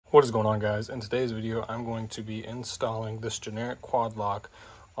What is going on, guys? In today's video, I'm going to be installing this generic quad lock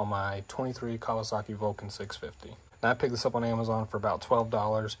on my 23 Kawasaki Vulcan 650. Now, I picked this up on Amazon for about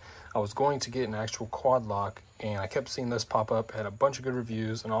 $12. I was going to get an actual quad lock, and I kept seeing this pop up. It had a bunch of good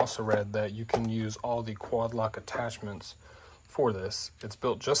reviews, and also read that you can use all the quad lock attachments for this. It's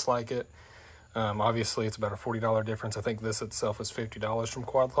built just like it. Obviously, it's about a $40 difference. I think this itself is $50 from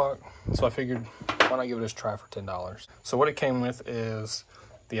quad lock. So I figured, why not give it a try for $10? So what it came with is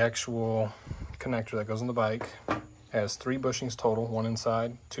the actual connector that goes on the bike. It has 3 bushings total, one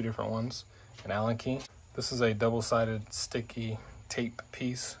inside, 2 different ones, an Allen key. This is a double-sided sticky tape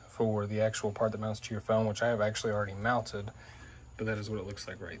piece for the actual part that mounts to your phone, which I have actually already mounted, but that is what it looks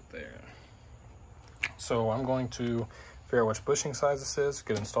like right there. So I'm going to figure out which bushing size this is,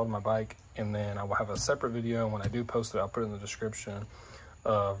 get it installed on my bike, and then I will have a separate video. When I do post it, I'll put it in the description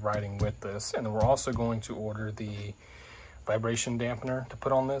of riding with this. And then we're also going to order the vibration dampener to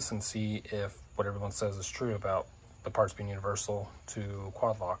put on this and see if what everyone says is true about the parts being universal to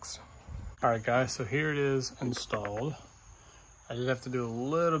quad locks. All right, guys, so here it is installed. I did have to do a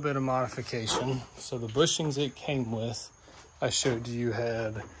little bit of modification. So the bushings it came with, I showed you,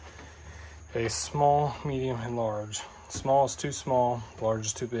 had a small, medium, and large. Small is too small, large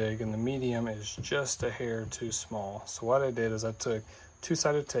is too big, and the medium is just a hair too small. So what I did is I took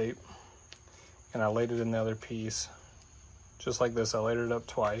 2-sided tape and I laid it in the other piece. Just like this, I laid it up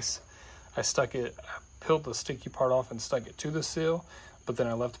twice. I peeled the sticky part off and stuck it to the seal, but then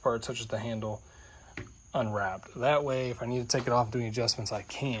I left the part that touches the handle unwrapped. That way, if I need to take it off and do any adjustments, I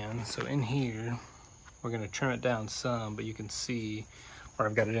can. So in here, we're gonna trim it down some, but you can see where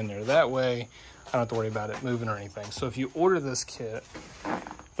I've got it in there. That way, I don't have to worry about it moving or anything. So if you order this kit,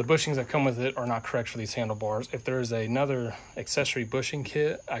 the bushings that come with it are not correct for these handlebars. If there is another accessory bushing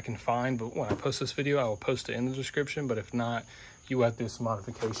kit I can find, but when I post this video, I will post it in the description. But if not, you will have to do some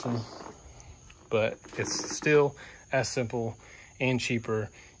modification. But it's still as simple and cheaper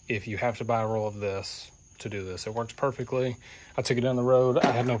if you have to buy a roll of this to do this. It works perfectly. I took it down the road.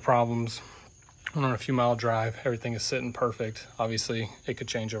 I had no problems. Went on a few mile drive. Everything is sitting perfect. Obviously, it could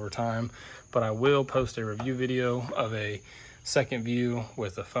change over time, but I will post a review video of a second view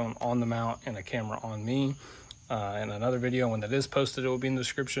with a phone on the mount and a camera on me, and another video. When that is posted, it will be in the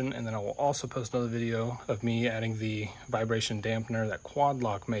description. And then I will also post another video of me adding the vibration dampener that quad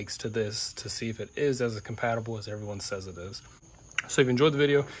lock makes to this to see if it is as compatible as everyone says it is. So if you enjoyed the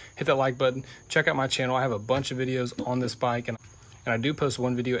video, hit that like button. Check out my channel. I have a bunch of videos on this bike, and I do post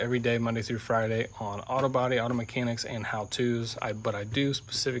one video every day, Monday through Friday, on auto body, auto mechanics, and how-tos. But I do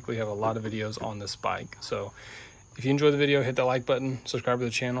specifically have a lot of videos on this bike. So if you enjoyed the video, hit that like button, subscribe to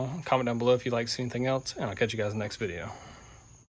the channel, comment down below if you'd like to see anything else, and I'll catch you guys in the next video.